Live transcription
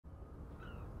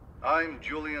I'm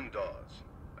Julian Dawes,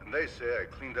 and they say I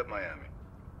cleaned up Miami.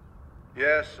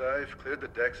 Yes, I've cleared the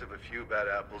decks of a few bad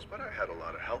apples, but I had a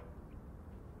lot of help.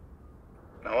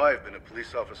 Now, I've been a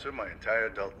police officer my entire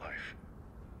adult life.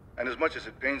 And as much as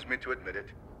it pains me to admit it,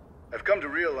 I've come to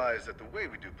realize that the way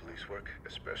we do police work,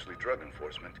 especially drug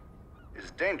enforcement,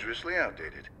 is dangerously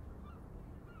outdated.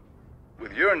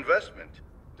 With your investment,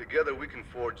 together we can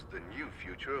forge the new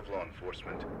future of law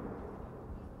enforcement.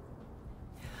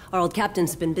 Our old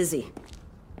captain's been busy.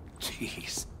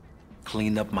 Jeez.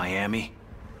 Cleaned up Miami?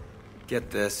 Get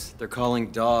this, they're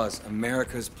calling Dawes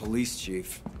America's police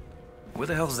chief. Where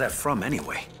the hell is that from,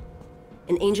 anyway?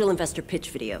 An angel investor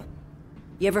pitch video.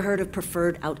 You ever heard of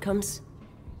preferred outcomes?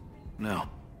 No.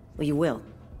 Well, you will.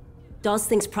 Dawes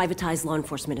thinks privatized law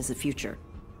enforcement is the future.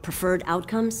 Preferred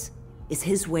outcomes is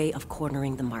his way of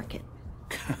cornering the market.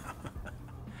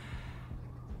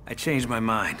 I changed my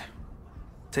mind.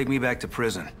 Take me back to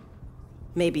prison.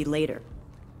 Maybe later.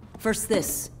 First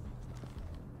this.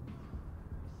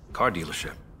 Car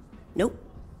dealership. Nope.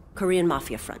 Korean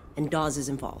mafia front, and Dawes is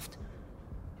involved.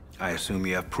 I assume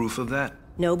you have proof of that?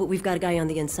 No, but we've got a guy on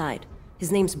the inside.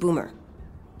 His name's Boomer.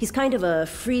 He's kind of a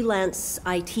freelance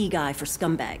IT guy for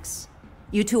scumbags.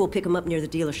 You two will pick him up near the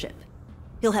dealership.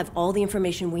 He'll have all the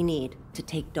information we need to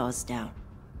take Dawes down.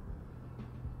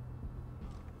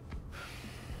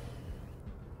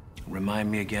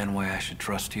 Remind me again why I should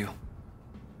trust you?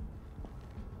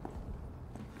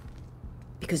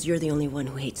 Because you're the only one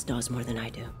who hates Dawes more than I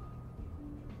do.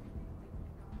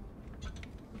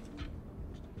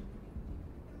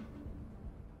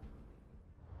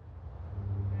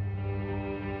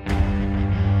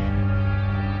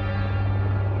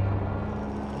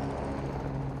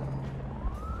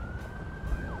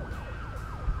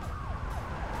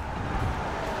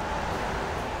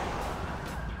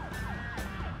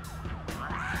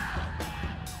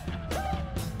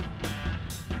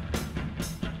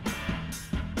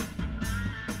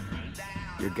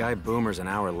 Your guy Boomer's an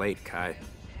hour late, Kai.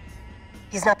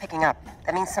 He's not picking up.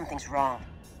 That means something's wrong.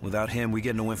 Without him, we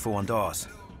get no info on Dawes.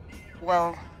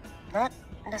 Well, not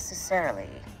necessarily.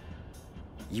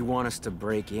 You want us to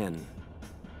break in?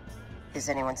 Is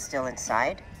anyone still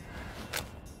inside?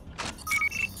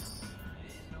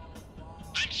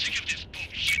 I'm sick of this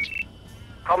bullshit.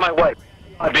 Call my wife.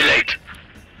 I'll be late.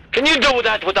 Can you do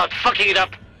that without fucking it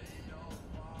up?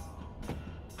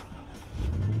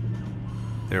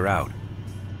 They're out.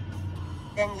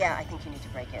 Then yeah, I think you need to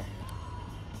break in.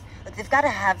 Look, they've got to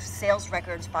have sales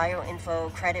records, bio info,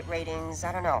 credit ratings,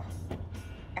 I don't know.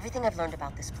 Everything I've learned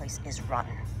about this place is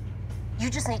rotten. You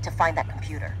just need to find that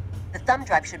computer. The thumb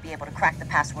drive should be able to crack the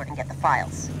password and get the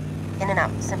files. In and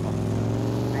out, simple.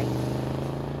 Right?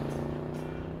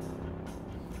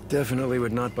 Definitely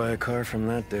would not buy a car from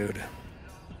that dude.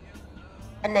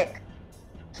 And Nick,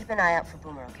 keep an eye out for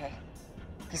Boomer, okay?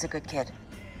 He's a good kid.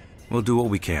 We'll do what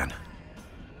we can.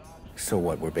 So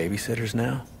what, we're babysitters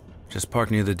now? Just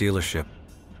park near the dealership.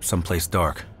 Someplace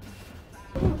dark.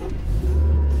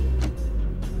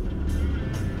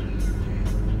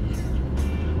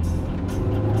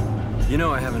 You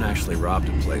know, I haven't actually robbed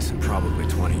a place in probably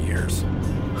 20 years.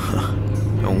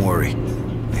 Don't worry.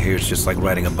 I hear it's just like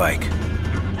riding a bike.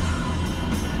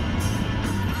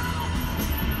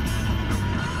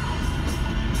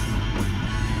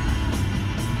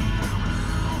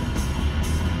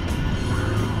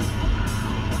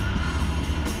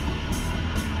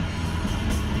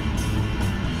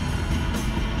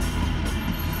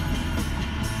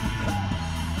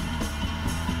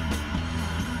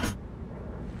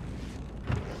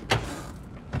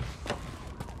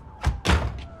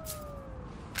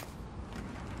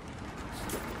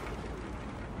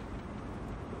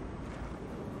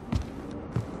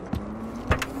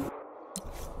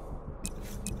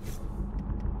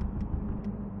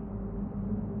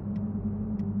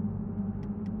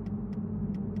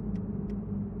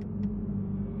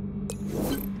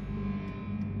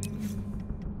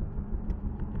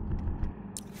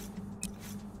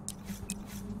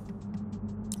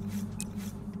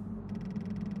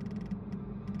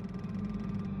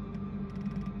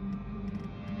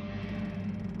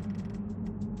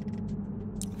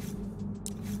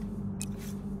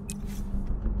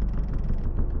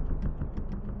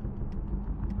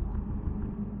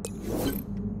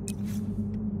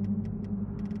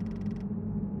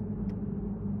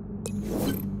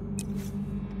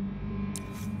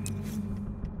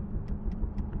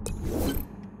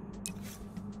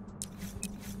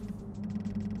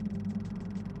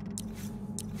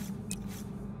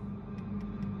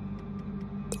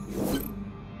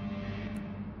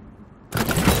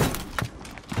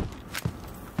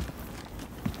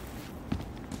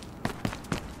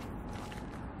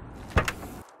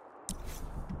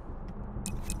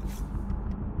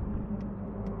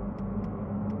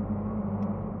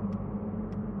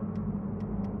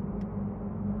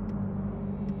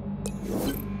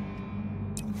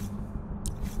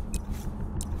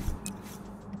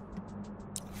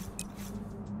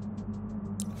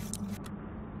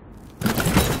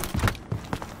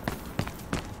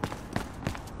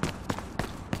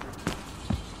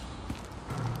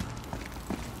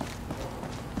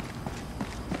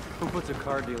 puts a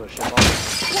car dealership on?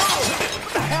 Whoa!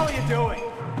 What the hell are you doing?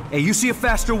 Hey, you see a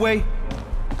faster way?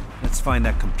 Let's find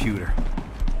that computer.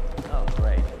 Oh,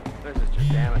 great. This is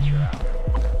just amateur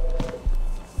hour.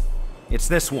 It's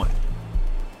this one.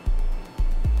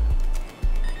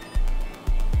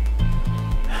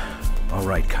 All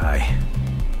right, Kai.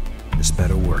 This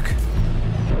better work.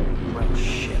 Well,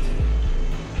 shit.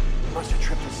 Must have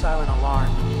tripped a silent alarm.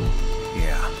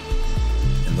 Yeah.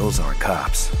 And those aren't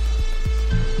cops.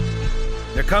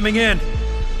 They're coming in!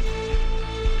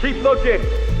 Keep looking.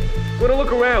 Gonna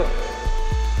look around.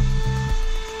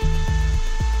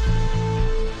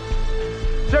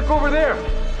 Check over there.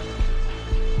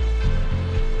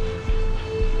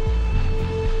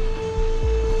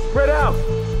 Spread out.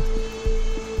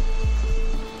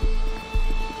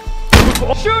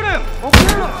 Shoot him! Oh,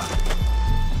 shoot him!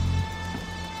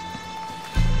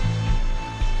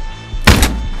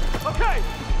 Okay!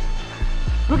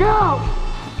 Look out!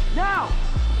 Now!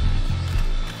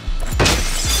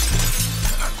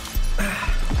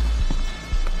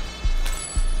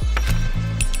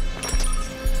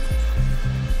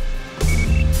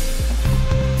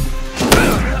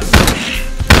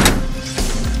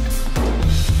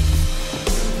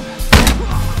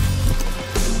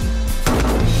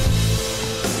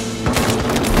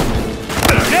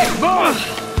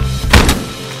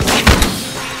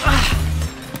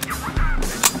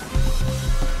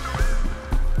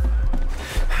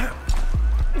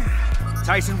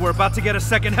 Tyson, we're about to get a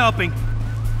second helping.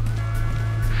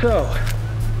 So,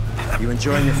 you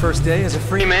enjoying your first day as a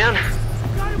free man?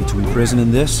 Between prison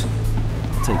and this,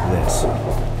 I'll take this.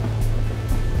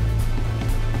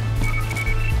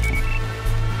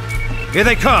 Here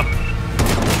they come!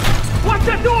 Watch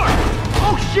that door!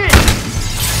 Oh shit!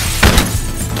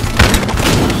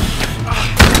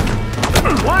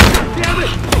 Watch it, damn it!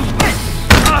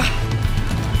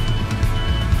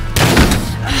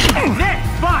 Nick,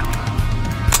 fuck!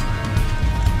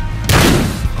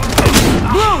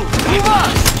 Move! Move on!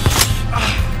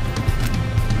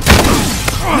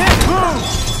 Nick, move!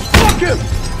 Fuck him!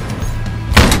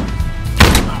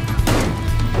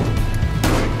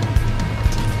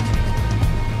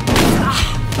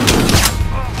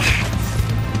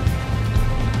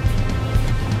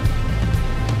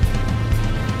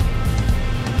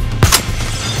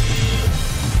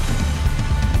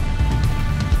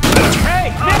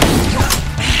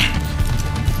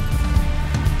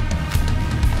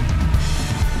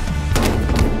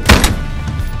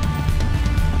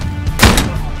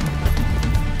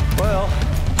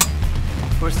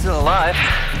 Still alive.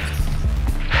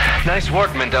 Nice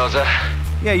work, Mendoza.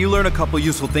 Yeah, you learn a couple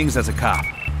useful things as a cop.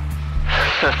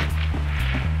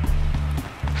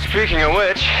 Speaking of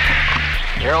which,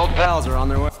 your old pals are on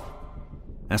their way.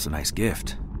 That's a nice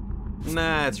gift.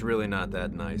 Nah, it's really not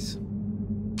that nice.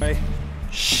 Hey.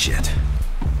 Shit.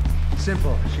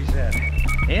 Simple, she said.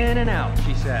 In and out,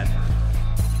 she said.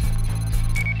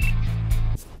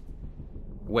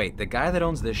 Wait, the guy that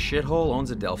owns this shithole owns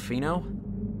a Delfino?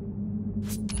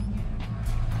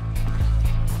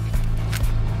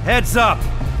 Heads up!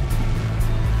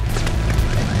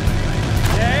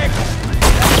 Nick!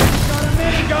 Got a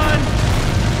minigun!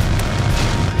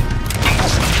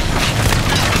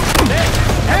 Nick!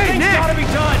 Hey, Things Nick! gotta be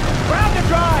done! Grab the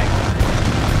drive!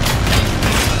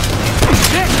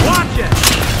 Nick, watch it!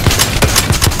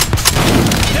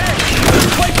 Nick! This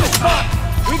place is fucked!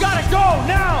 We gotta go,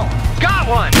 now! Got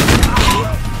one!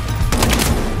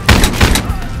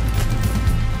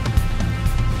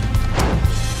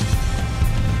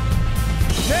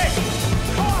 Nick!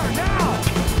 Car, now!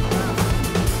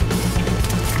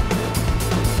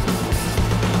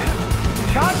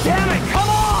 God damn it, come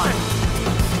on!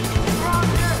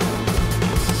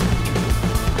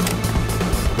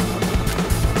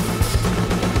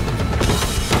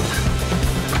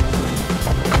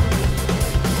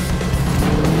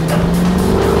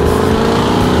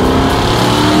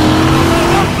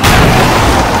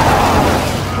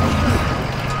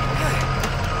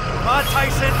 Come on,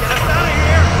 Tyson, get us out of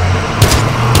here!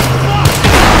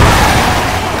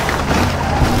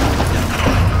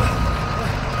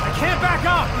 I can't back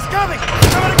up! He's coming!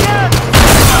 He's coming again!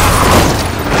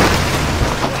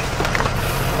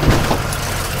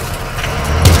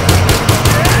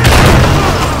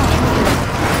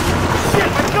 Shit,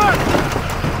 my gun!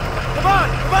 Come on,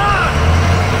 come on!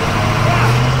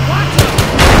 Watch him!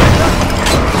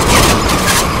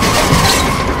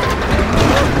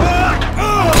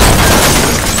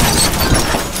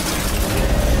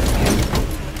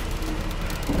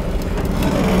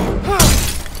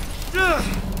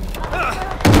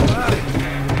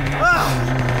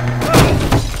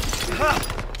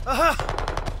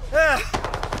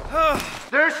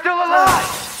 They're still alive!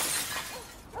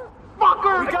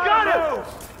 Fucker! I got him!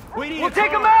 We'll take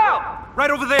him out!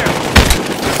 Right over there!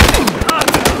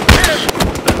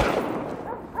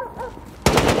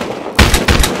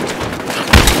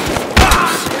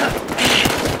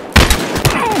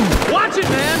 Watch it,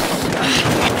 man!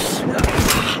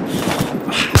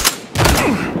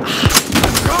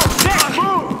 Go, Nick,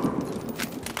 move!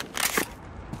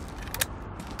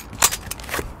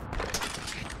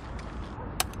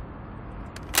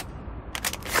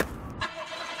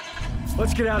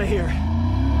 Let's get out of here.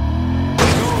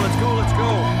 Let's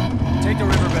go. Take the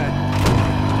riverbed.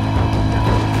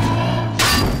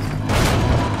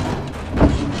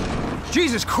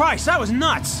 Jesus Christ, that was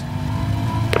nuts!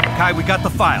 Kai, we got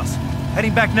the files.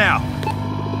 Heading back now.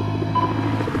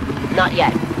 Not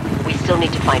yet. We still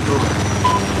need to find Boomer.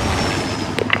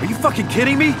 Are you fucking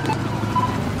kidding me?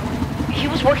 He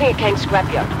was working at Kang's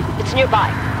scrapyard. It's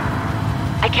nearby.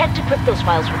 I can't decrypt those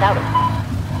files without him.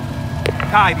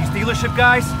 Kai, these dealership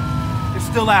guys, they're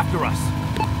still after us.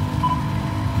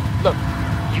 Look,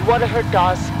 you want to hurt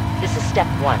Dawes? This is step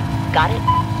one. Got it?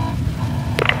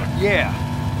 Yeah,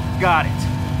 got it.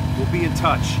 We'll be in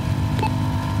touch.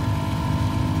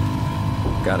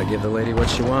 Gotta give the lady what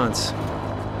she wants.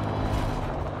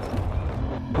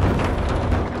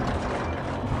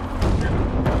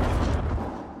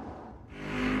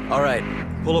 All right,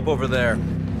 pull up over there.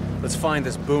 Let's find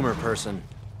this Boomer person.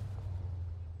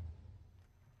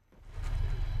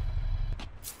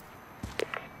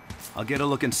 I'll get a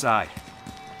look inside.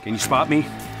 Can you spot me?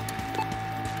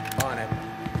 On it.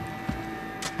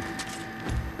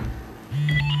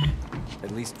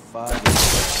 At least 5 or 6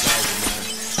 guys in there.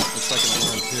 Looks like an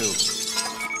alarm too.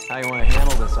 How you want to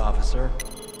handle this, officer?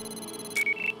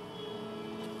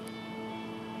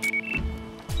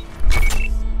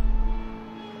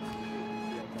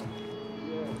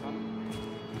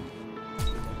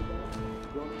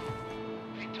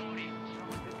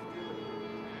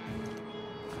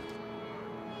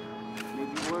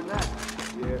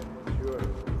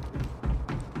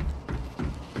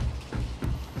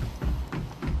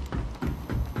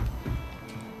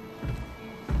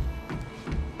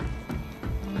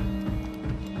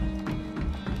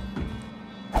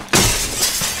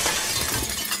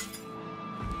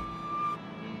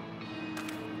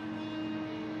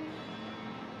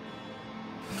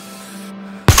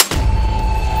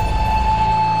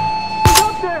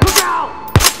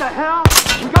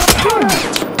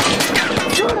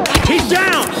 He's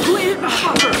down!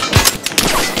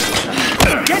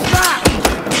 Get back!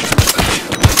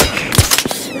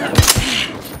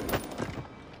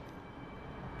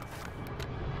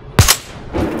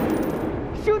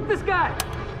 Shoot this guy!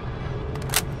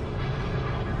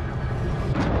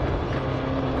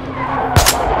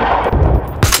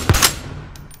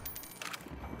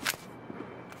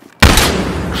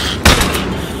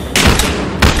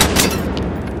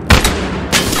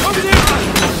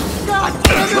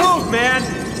 Move, man!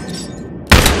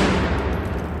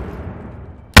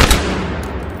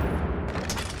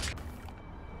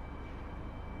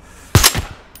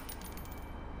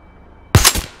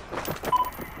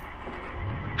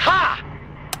 Ha!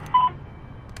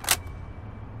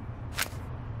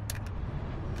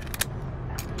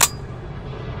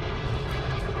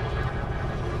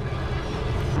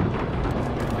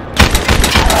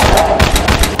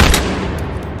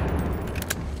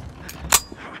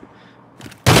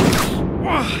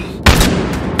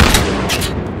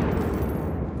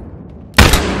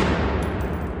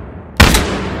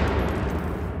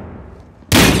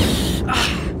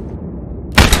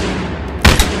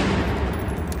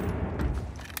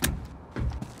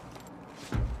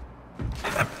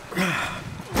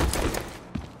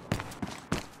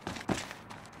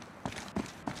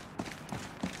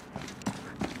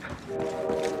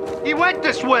 He went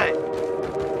this way!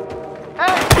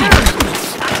 Hey!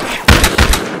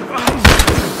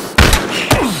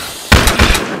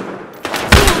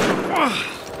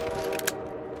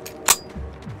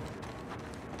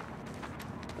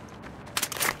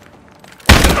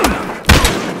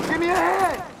 Give me a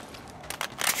hand!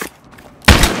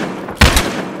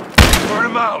 Burn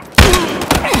him out!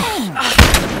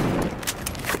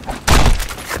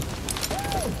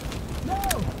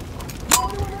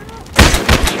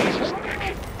 Jesus, Nick.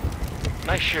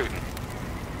 Nice shooting.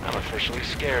 I'm officially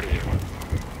scared of you.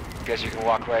 Guess you can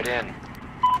walk right in.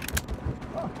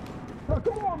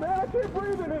 Come on, man, I can't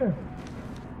breathe in here.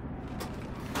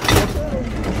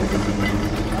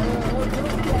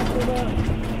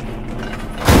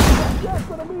 Yes,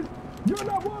 but I mean, you're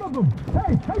not one of them.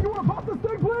 Hey, you want to pop this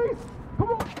thing, please? Come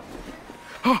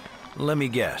on. Let me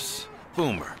guess.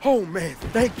 Boomer. Oh, man,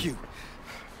 thank you.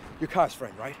 You're Kai's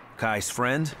friend, right? Kai's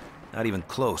friend? Not even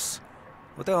close.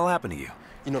 What the hell happened to you?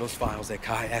 You know those files that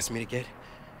Kai asked me to get?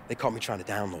 They caught me trying to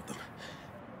download them.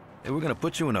 They were gonna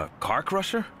put you in a car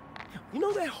crusher? You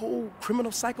know that whole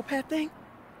criminal psychopath thing?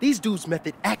 These dudes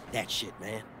method act that shit,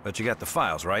 man. But you got the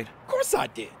files, right? Of course I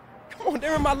did. Come on,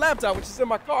 they're in my laptop, which is in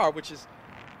my car, which is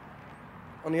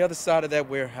on the other side of that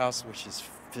warehouse, which is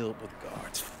filled with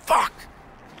guards. Fuck!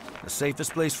 The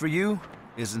safest place for you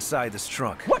is inside this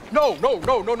trunk. What? No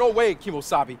way,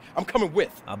 Kimosabi. I'm coming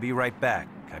with. I'll be right back,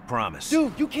 I promise.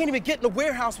 Dude, you can't even get in the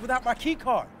warehouse without my key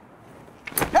card.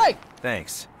 Hey!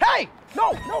 Thanks. Hey!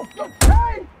 No!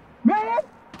 Hey! Man!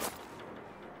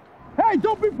 Hey,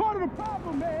 don't be part of the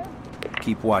problem, man!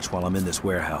 Keep watch while I'm in this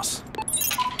warehouse.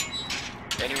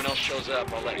 If anyone else shows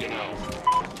up, I'll let you know.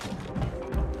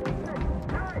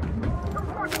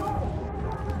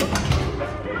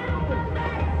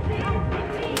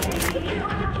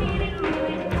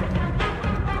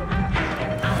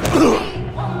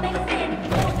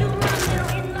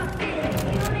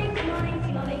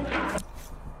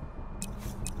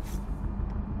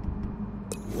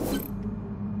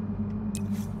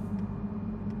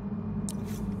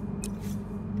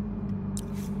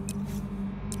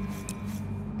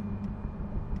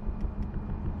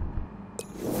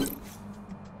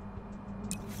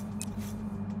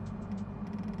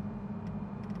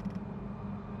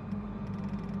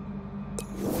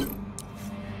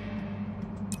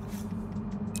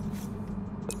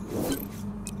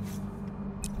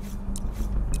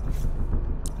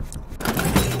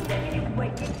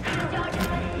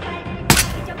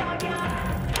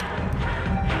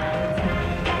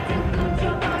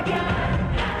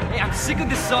 Sick of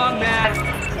this song, man.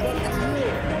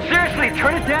 Seriously,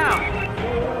 turn it down.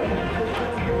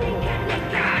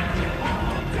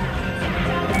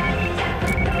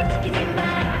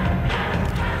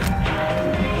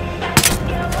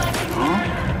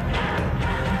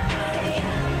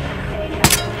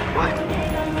 What?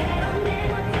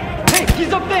 Hey,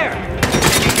 he's up there.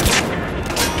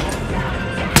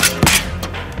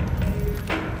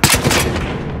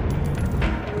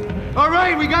 All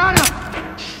right, we got him.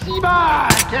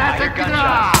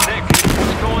 Gunshots. Nick,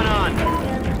 what's going on?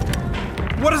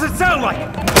 What does it sound like?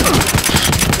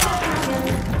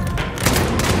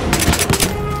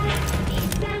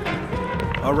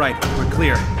 All right, we're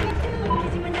clear.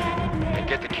 And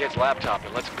get the kid's laptop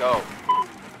and let's go.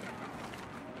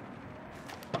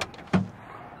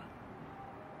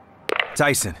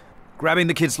 Tyson, grabbing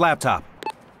the kid's laptop.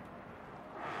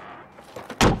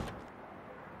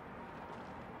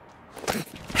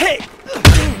 Hey!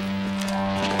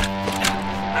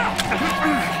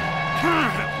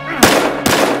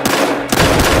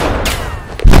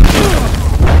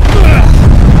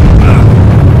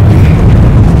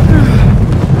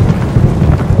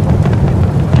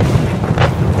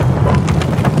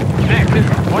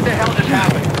 What the hell just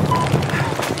happened?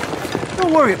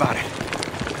 Don't worry about it.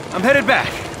 I'm headed back.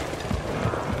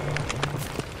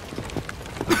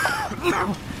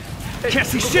 Can't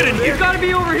see shit in here. He's gotta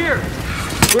be over here.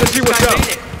 Let's see what's up.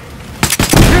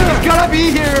 He's gotta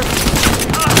be here.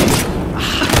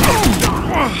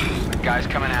 The guy's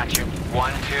coming at you.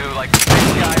 1, 2, like 6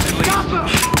 guys at least. Stop him!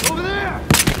 Over there!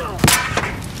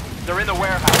 They're in the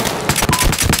warehouse.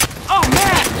 Oh,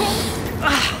 man!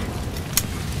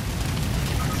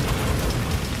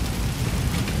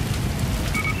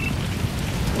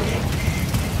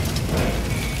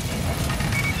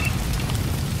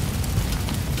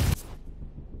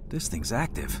 This thing's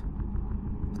active.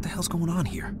 What the hell's going on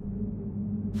here?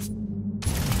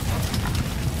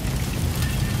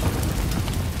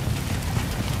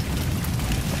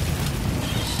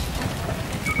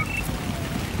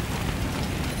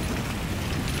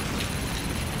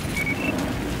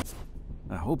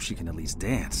 I hope she can at least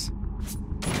dance.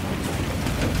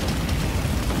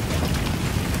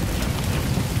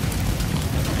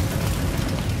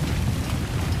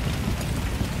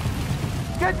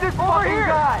 Get this fucking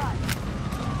guy!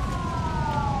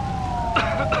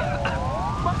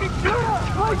 Fucking shoot him!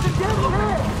 Twice again,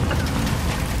 hit!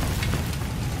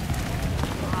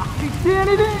 You see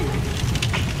anything?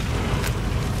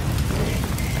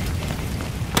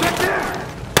 Get there!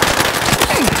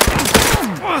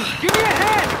 Give me a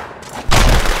hand!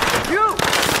 You!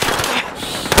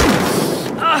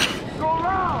 Go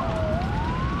around!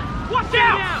 Watch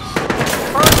out!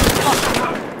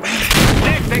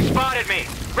 Nick, they spotted me.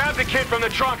 Grab the kid from the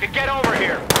trunk and get over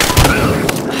here.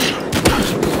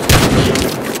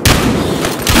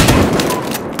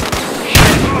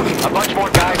 A bunch more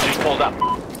guys just pulled up.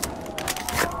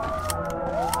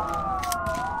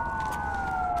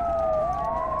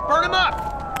 Burn him up!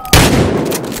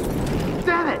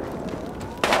 Damn it!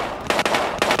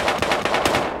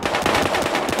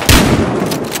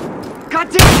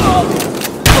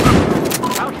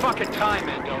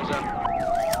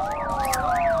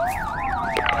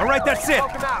 that's it.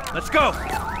 Let's go.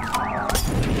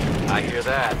 I hear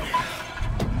that.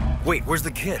 Wait, where's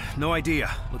the kid? No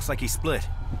idea. Looks like he split.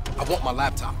 I want my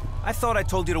laptop. I thought I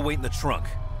told you to wait in the trunk.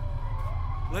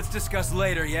 Let's discuss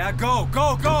later, yeah? Go,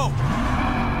 go, go!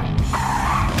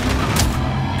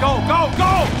 Go, go,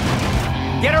 go!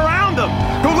 Get around them!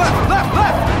 Go left, left,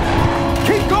 left!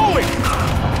 Keep going!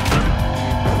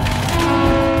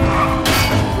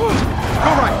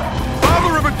 Go right. Follow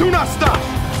the river, do not stop!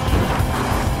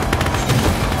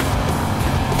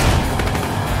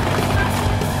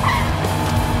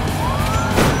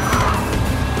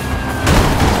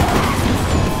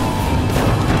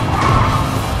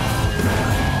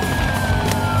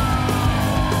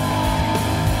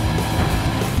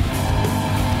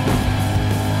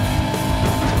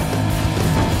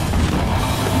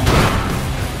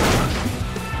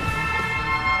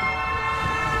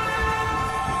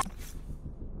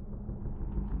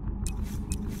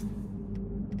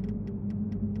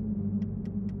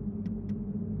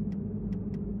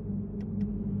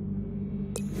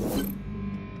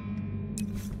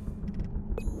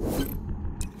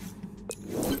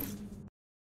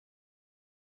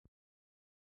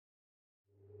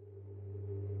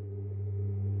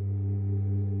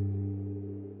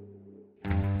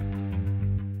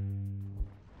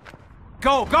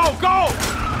 Go, go, go!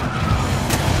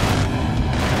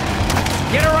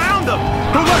 Get around them!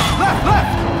 Go left, left,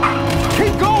 left!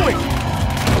 Keep going!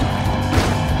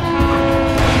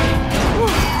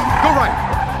 Go right.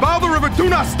 Follow the river, do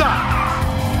not stop!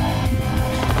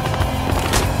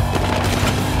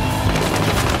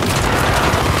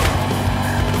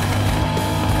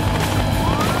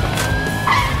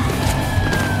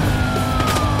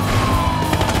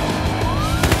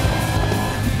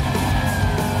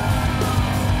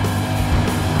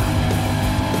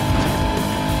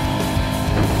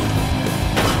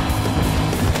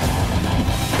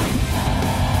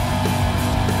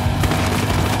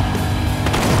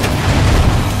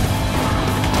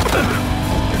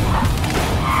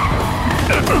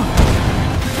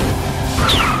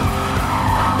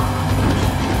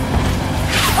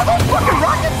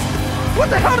 What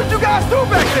the hell did you guys do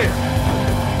back there?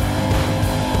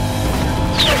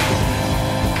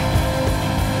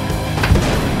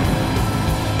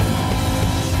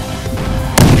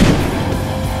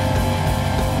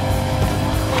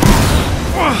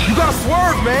 You gotta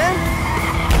swerve, man!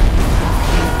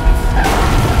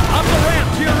 Up the ramp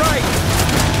to your right!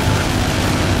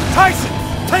 Tyson!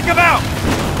 Take him out!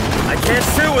 I can't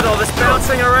shoot with all this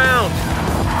bouncing around.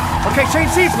 Okay,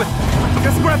 change seats with me.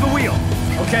 Just grab the wheel.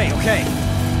 Okay, okay.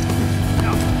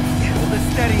 Hold it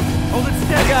steady. Hold it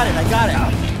steady. I got it.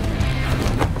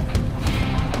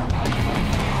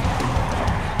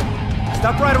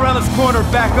 Stop right around this corner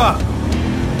and back up.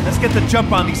 Let's get the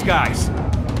jump on these guys.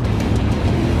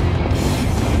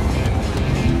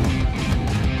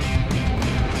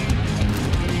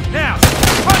 Now,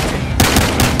 punch it!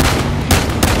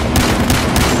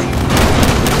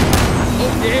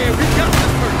 Oh yeah, we got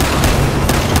this first.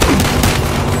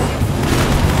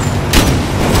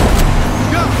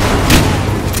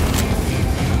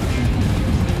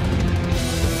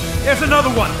 There's another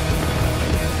one.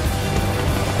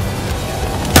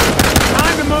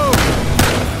 Time to move.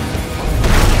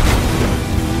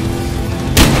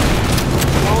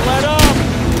 Don't let up.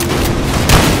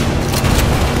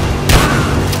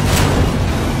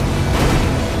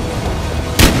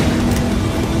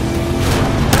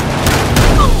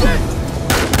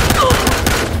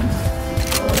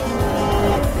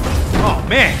 Oh,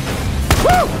 man.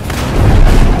 Woo!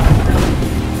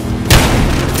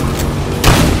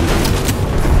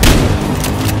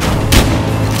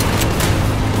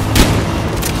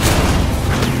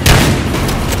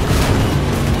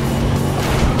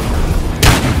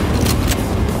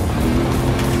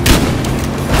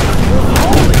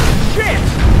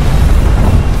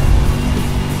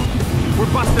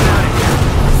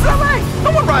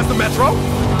 The metro.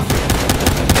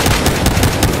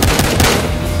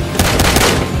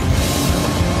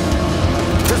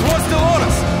 There's one still on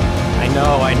us. I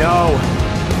know.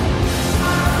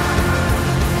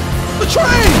 The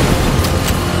train!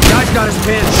 Guy's got his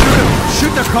pin. Shoot him.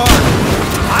 Shoot the car.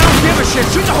 I don't give a shit.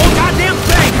 Shoot the whole goddamn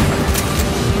thing.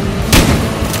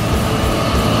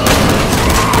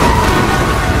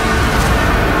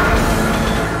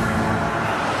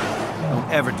 Don't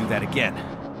ever do that again.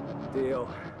 Deal.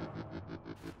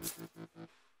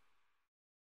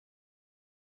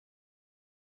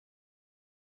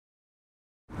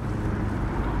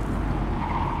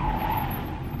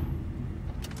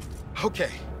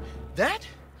 Okay, that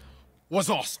was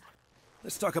awesome.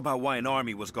 Let's talk about why an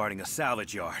army was guarding a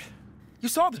salvage yard. You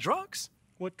saw the drugs?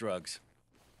 What drugs?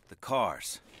 The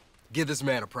cars. Give this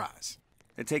man a prize.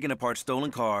 They're taking apart stolen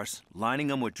cars, lining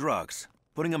them with drugs,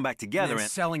 putting them back together and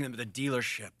selling them to the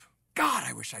dealership. God,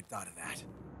 I wish I'd thought of that.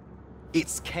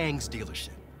 It's Kang's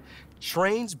dealership.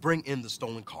 Trains bring in the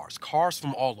stolen cars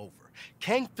from all over.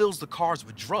 Kang fills the cars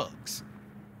with drugs.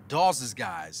 Dawes'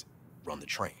 guys run the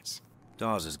trains.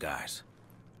 Dawes' guys?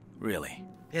 Really?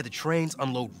 Yeah, the trains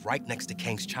unload right next to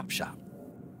Kang's chop shop.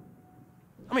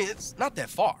 I mean, it's not that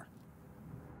far.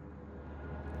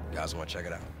 You guys want to check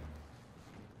it out?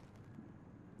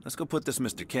 Let's go put this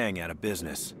Mr. Kang out of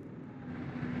business.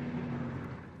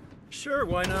 Sure,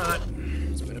 why not?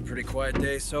 It's been a pretty quiet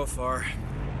day so far.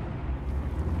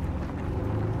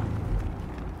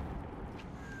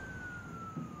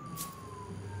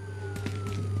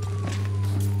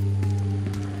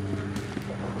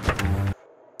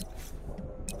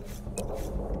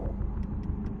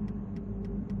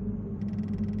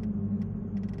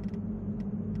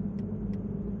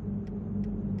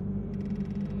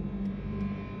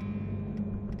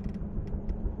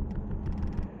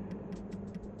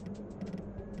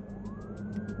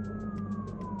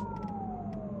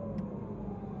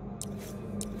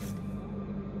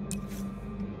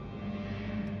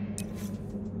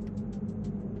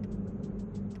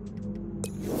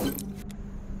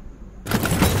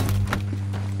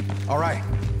 All right,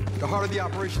 the heart of the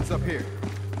operation's up here.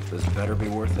 This better be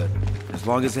worth it. As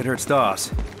long as it hurts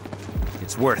Dawes,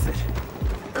 it's worth it.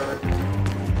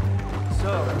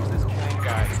 So, who's this Kang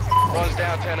guy? Runs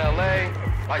downtown LA,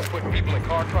 likes putting people in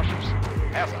car crushers.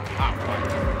 Has a hot ride.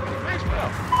 Pays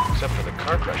well. Except for the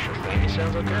car crusher thing, he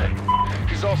sounds okay.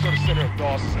 He's also the center of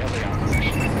Dawes' LA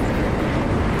operation.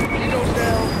 He goes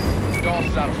down, Dawes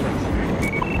is out of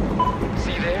friends.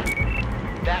 See there?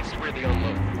 That's where they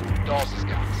unload. Dawes'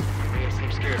 guys. They ain't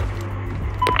seem scared of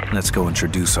him. Let's go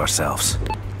introduce ourselves.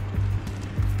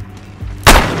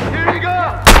 Here you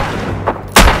go!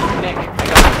 Nick, I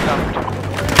got you covered.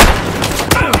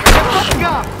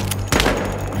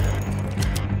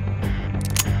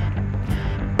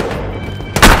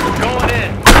 Going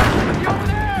in. He over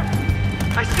there!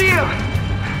 I see him!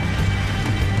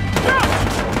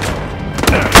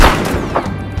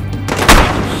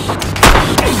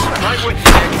 Right with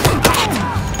you, Nick.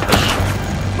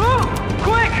 Move!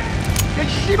 Quick! Did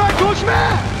you see my coach,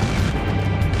 man?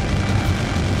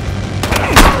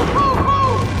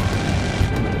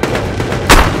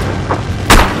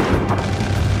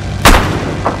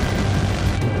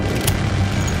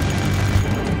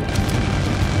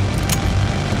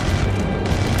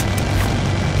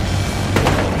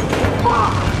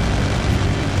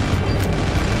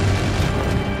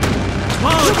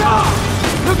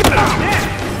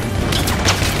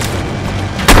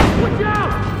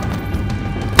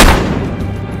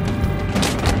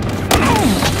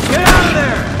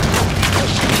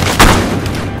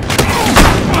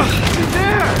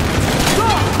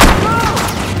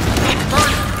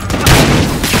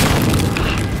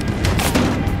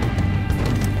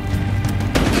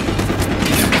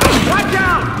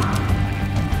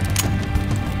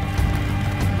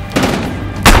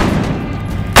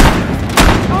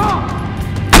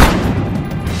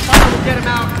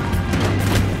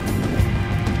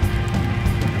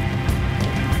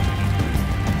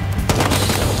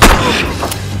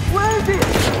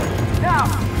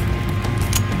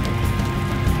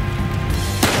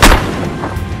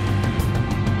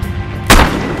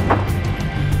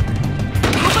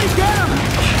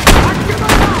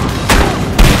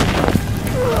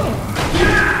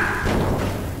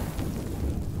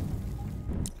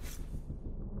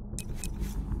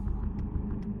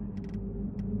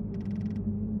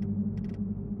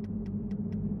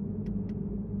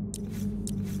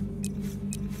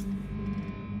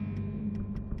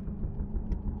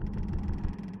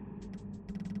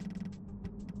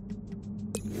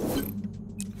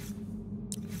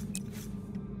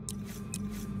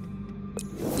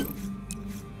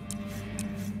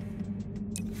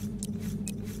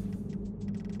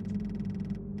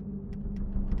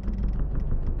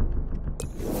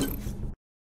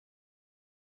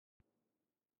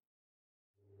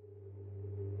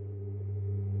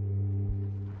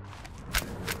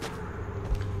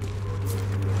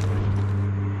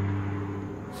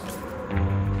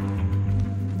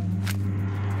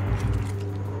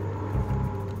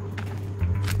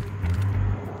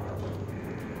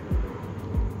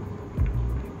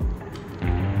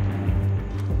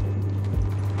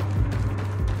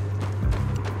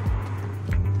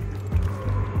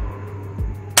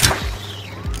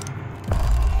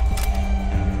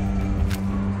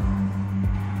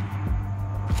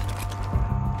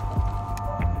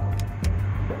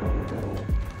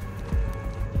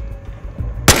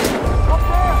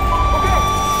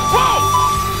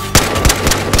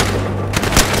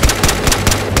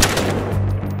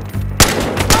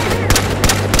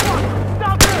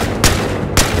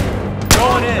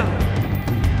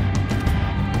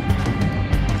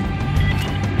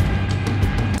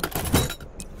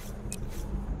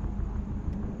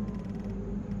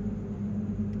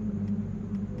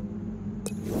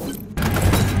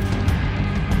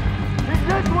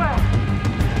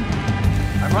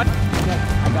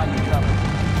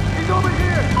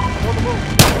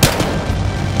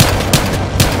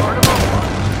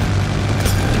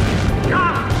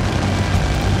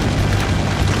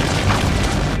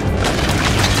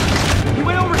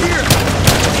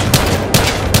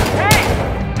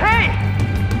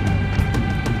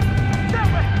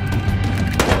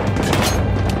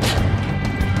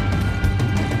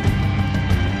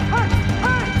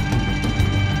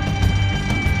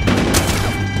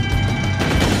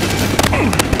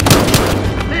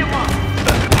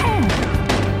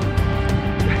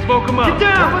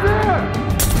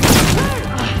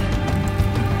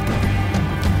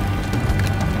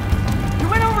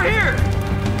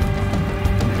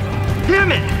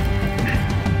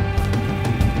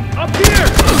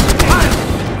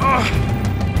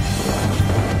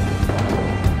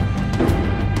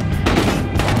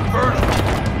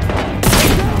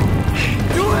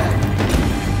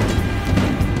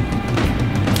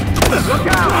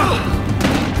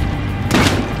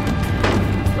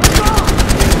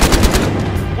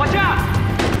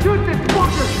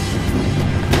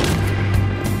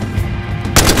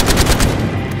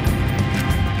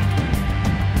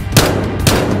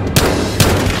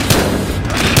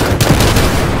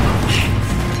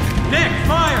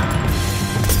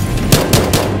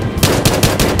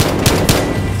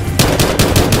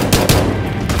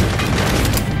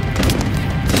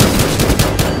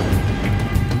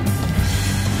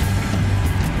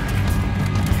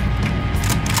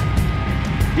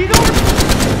 He's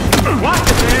over! Watch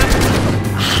it, man!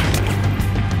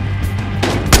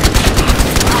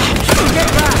 Get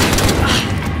back!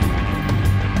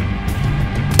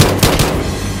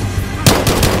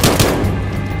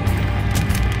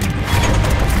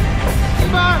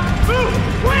 Come on! Move!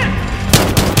 Win!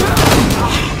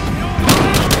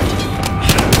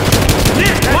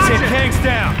 That's it, Kang's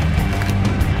down!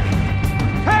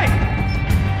 Hey!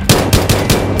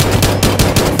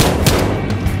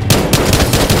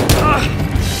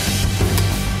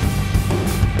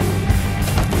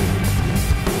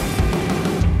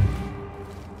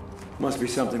 Must be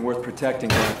something worth protecting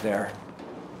back there.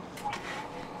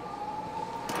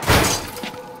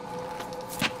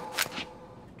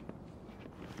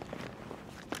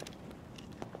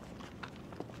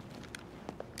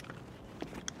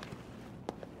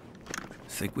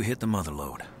 Think we hit the mother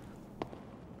lode.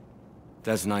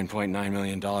 That's $9.9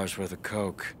 million worth of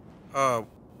coke.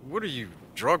 What are you,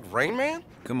 drug Rain Man?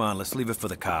 Come on, let's leave it for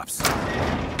the cops.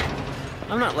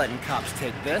 I'm not letting cops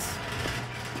take this.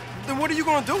 Then what are you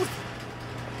gonna do with it?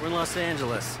 We're in Los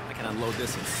Angeles. I can unload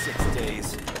this in 6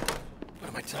 days. What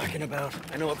am I talking about?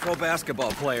 I know a pro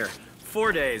basketball player.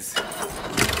 4 days.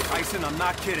 Tyson, I'm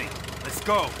not kidding. Let's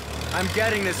go. I'm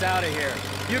getting this out of here.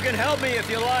 You can help me if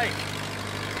you like.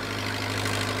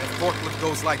 That forklift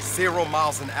goes like 0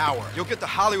 miles an hour. You'll get to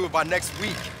Hollywood by next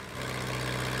week.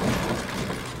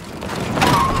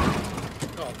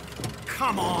 Oh,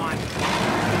 come on.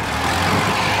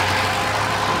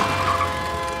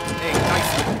 Hey,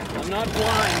 Tyson. I'm not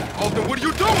blind. Oh, then what are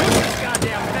you doing? This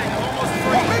goddamn thing. I'm almost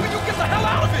free. Well, maybe you get the hell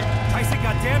out of it. Tyson,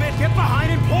 goddammit, get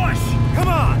behind and push! Come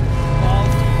on! Oh,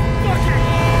 fuck it!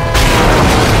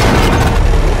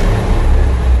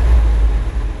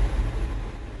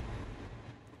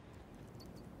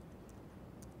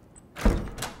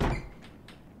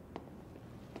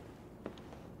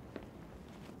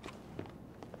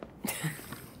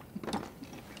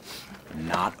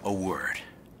 Not a word.